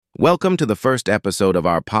Welcome to the first episode of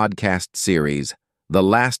our podcast series, The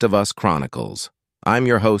Last of Us Chronicles. I'm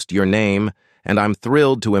your host, Your Name, and I'm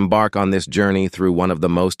thrilled to embark on this journey through one of the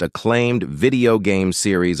most acclaimed video game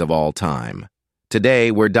series of all time.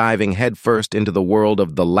 Today, we're diving headfirst into the world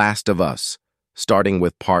of The Last of Us, starting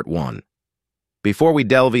with Part 1. Before we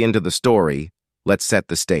delve into the story, let's set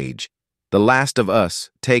the stage. The Last of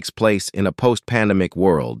Us takes place in a post-pandemic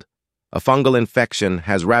world. A fungal infection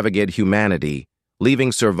has ravaged humanity,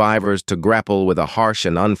 leaving survivors to grapple with a harsh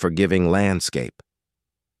and unforgiving landscape.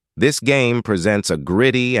 This game presents a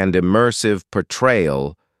gritty and immersive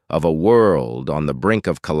portrayal of a world on the brink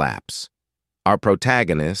of collapse. Our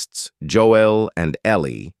protagonists, Joel and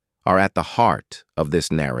Ellie, are at the heart of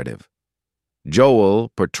this narrative.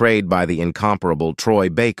 Joel, portrayed by the incomparable Troy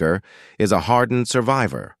Baker, is a hardened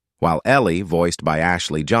survivor, while Ellie, voiced by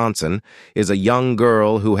Ashley Johnson, is a young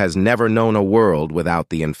girl who has never known a world without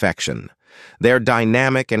the infection. Their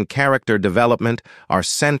dynamic and character development are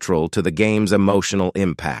central to the game's emotional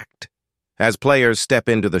impact. As players step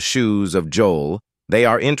into the shoes of Joel, they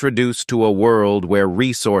are introduced to a world where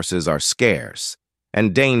resources are scarce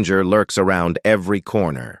and danger lurks around every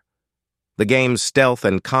corner. The game's stealth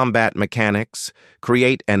and combat mechanics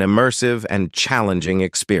create an immersive and challenging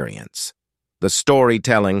experience. The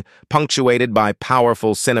storytelling, punctuated by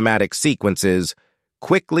powerful cinematic sequences,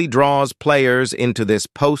 quickly draws players into this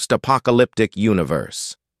post-apocalyptic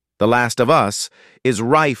universe. The Last of Us is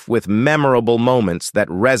rife with memorable moments that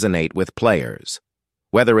resonate with players.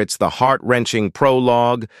 Whether it's the heart-wrenching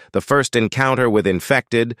prologue, the first encounter with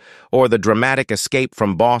infected, or the dramatic escape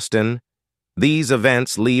from Boston, these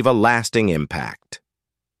events leave a lasting impact.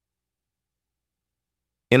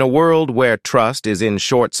 In a world where trust is in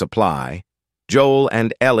short supply, Joel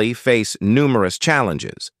and Ellie face numerous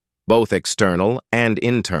challenges, both external and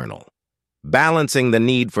internal. Balancing the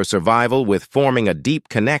need for survival with forming a deep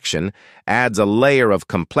connection adds a layer of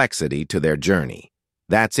complexity to their journey.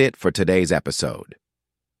 That's it for today's episode.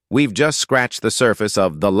 We've just scratched the surface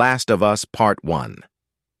of The Last of Us Part 1.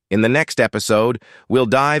 In the next episode, we'll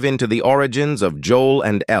dive into the origins of Joel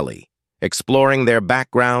and Ellie, exploring their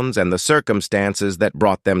backgrounds and the circumstances that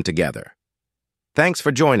brought them together. Thanks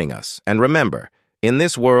for joining us, and remember, in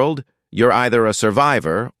this world, you're either a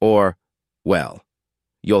survivor or, well,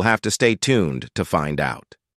 you'll have to stay tuned to find out.